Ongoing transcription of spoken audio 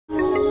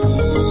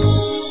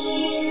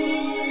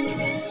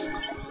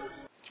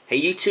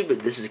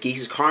YouTube, this is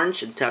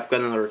GeekisCarnage, and I've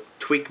got another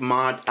Tweek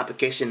mod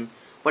application,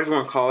 whatever you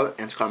want to call it,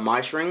 and it's called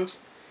MyStrings.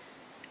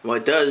 And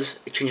what it does,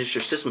 it changes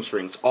your system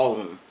strings, all of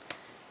them.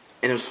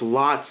 And there's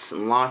lots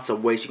and lots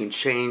of ways you can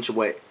change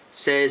what it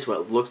says,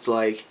 what it looks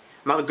like.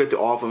 I'm not going to go through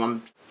all of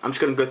them, I'm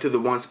just going to go through the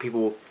ones that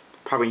people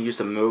probably use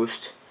the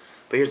most.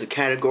 But here's the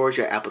categories: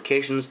 you got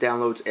applications,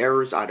 downloads,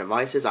 errors,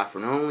 iDevices,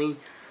 iPhone only,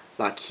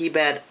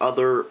 keypad,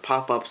 other,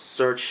 pop-ups,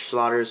 search,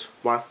 sliders,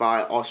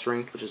 Wi-Fi, all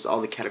strings, which is all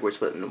the categories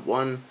put into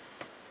one,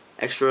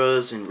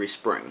 extras, and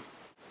respring.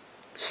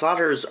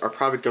 Sliders are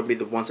probably going to be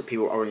the ones that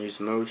people are going to use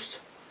the most.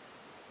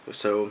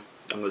 So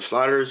I'm going to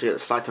sliders. You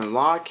got slide to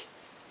unlock.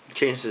 You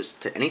change this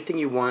to anything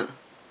you want.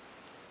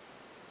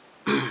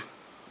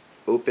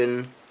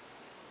 Open.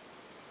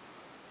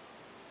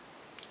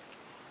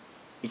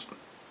 You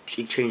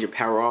change the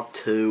power off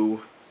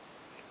to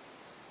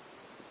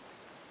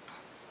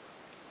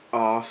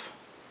off.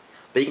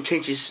 But you can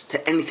change these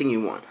to anything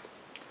you want.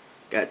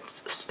 You got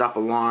stop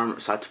alarm,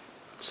 slide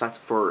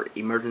for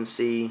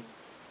emergency,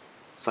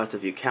 slide to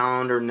view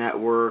calendar,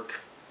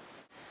 network,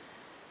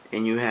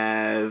 and you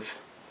have,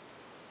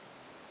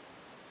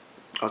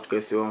 I'll have to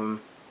go through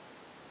them,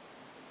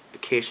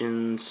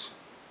 applications,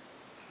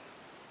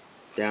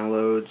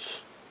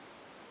 downloads.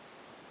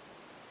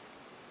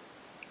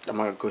 I'm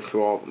not going to go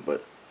through all of them,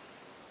 but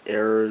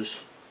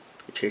errors,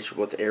 you change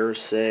what the errors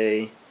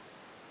say.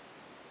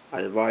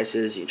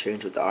 iDevices, you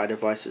change what the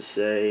iDevices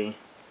say.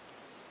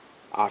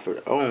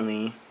 iPhone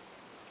only,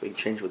 we can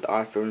change what the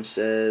iPhone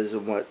says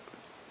and what it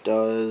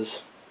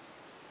does.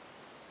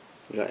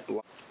 You got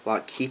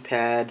lock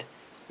keypad,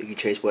 you can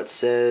change what it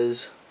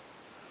says.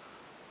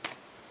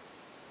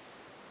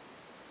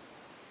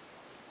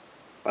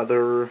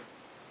 Other,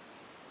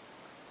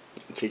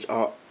 you can change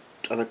all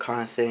other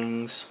kind of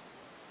things.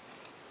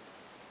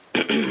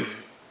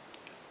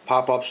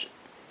 Pop-ups, you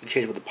can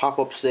change what the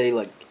pop-ups say,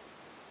 like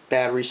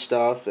battery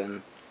stuff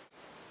and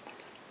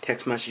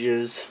text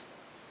messages.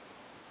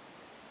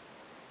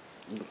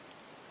 You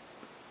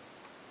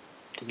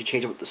can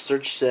change what the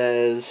search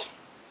says,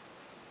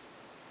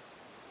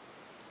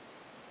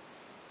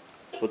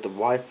 what the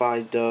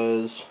Wi-Fi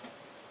does,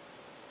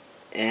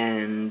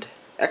 and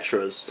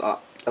extras. I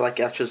like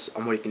extras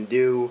on what you can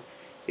do.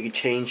 You can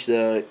change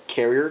the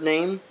carrier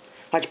name.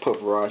 I just put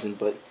Verizon,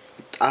 but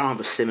I don't have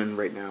a SIM in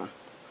right now.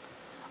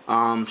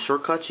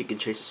 Shortcuts, you can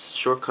change the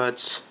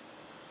shortcuts.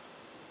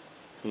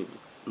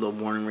 Little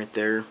warning right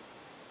there.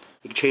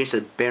 You can change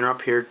the banner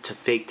up here to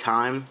fake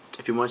time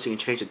if you want, so you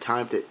can change the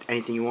time to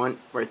anything you want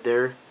right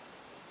there.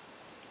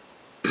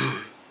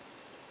 I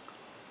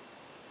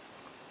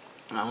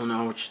don't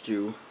know what to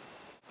do.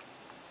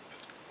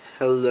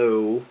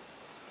 Hello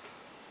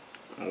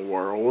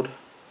world.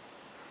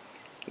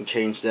 You can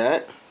change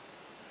that.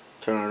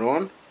 Turn it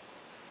on.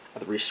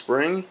 At the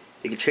respring,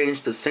 you can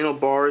change the signal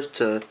bars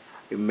to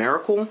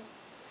numerical,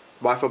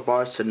 Wi-Fi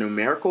bars to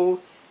numerical,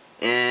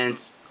 and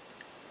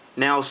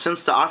now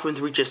since the iPhone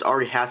 3 just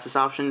already has this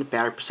option,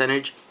 battery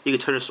percentage, you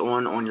can turn this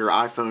on your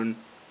iPhone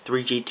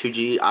 3G,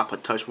 2G,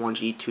 iPod Touch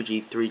 1G,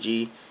 2G,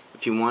 3G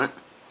if you want.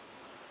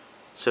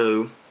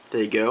 So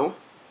there you go.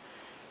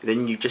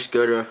 Then you just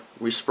go to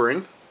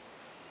respring,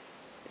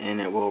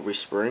 and it will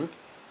respring.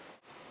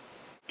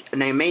 And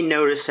now you may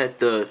notice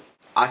that the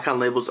icon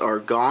labels are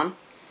gone.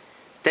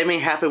 That may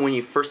happen when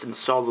you first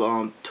install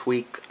the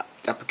Tweek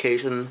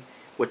application.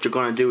 What you're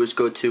going to do is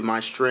go to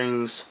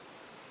MyStrings,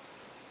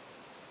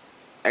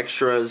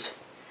 extras,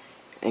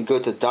 and go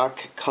to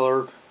dock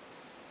color,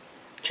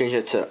 change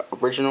it to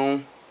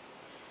original,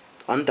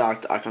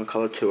 undock the icon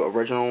color to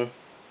original,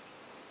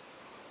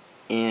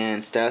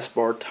 and status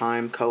bar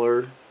time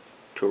color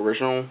to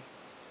original,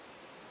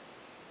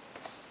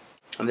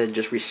 and then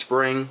just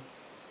respring.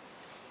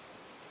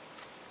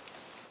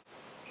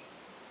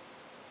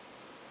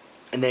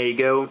 And there you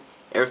go.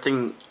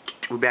 Everything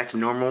will be back to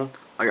normal.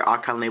 All your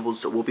icon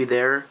labels will be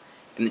there,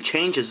 and the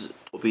changes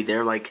will be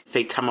there. Like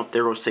fake time up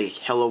there will say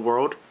hello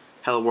world.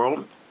 Hello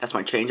world. That's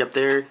my change up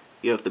there.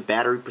 You have the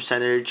battery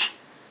percentage,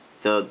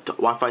 the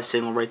Wi-Fi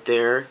signal right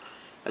there.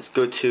 Let's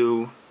go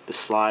to the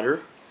slider.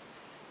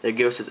 There you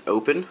go. It says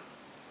open.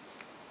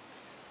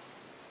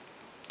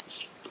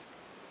 Let's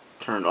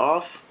turn it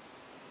off.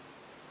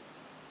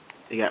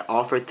 You got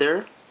off right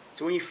there.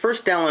 So when you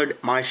first download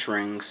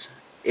MyStrings,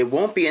 it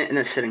won't be in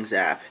the settings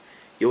app.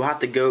 You'll have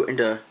to go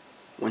into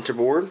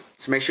Winterboard.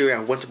 So make sure you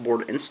have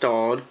Winterboard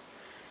installed,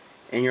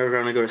 and you're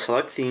going to go to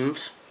select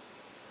themes,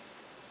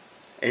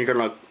 and you're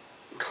going to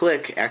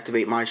click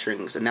activate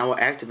MyStrings, and that will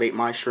activate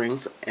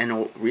MyStrings and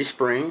it'll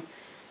respring.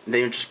 And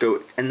then you just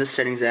go in the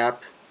settings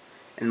app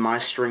and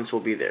MyStrings will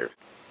be there.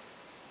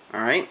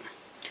 Alright,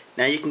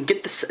 now you can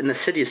get this in the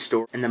Cydia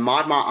store in the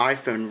Mod My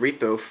iPhone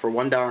repo for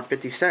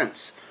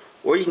 $1.50,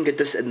 or you can get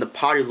this in the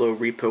Polylo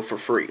repo for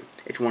free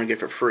if you want to get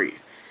it for free.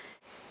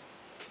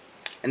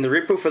 And the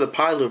repo for the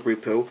Polylo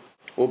repo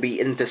will be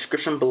in the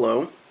description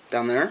below,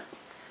 down there.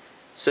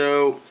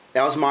 So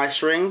that was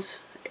MyStrings.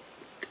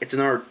 It's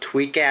another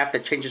Tweek app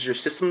that changes your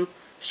system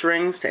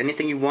strings to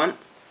anything you want.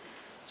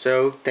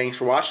 So thanks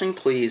for watching.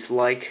 Please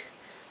like,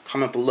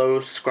 comment below,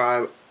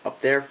 subscribe,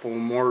 up there for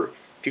more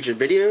future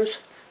videos.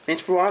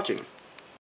 Thanks for watching.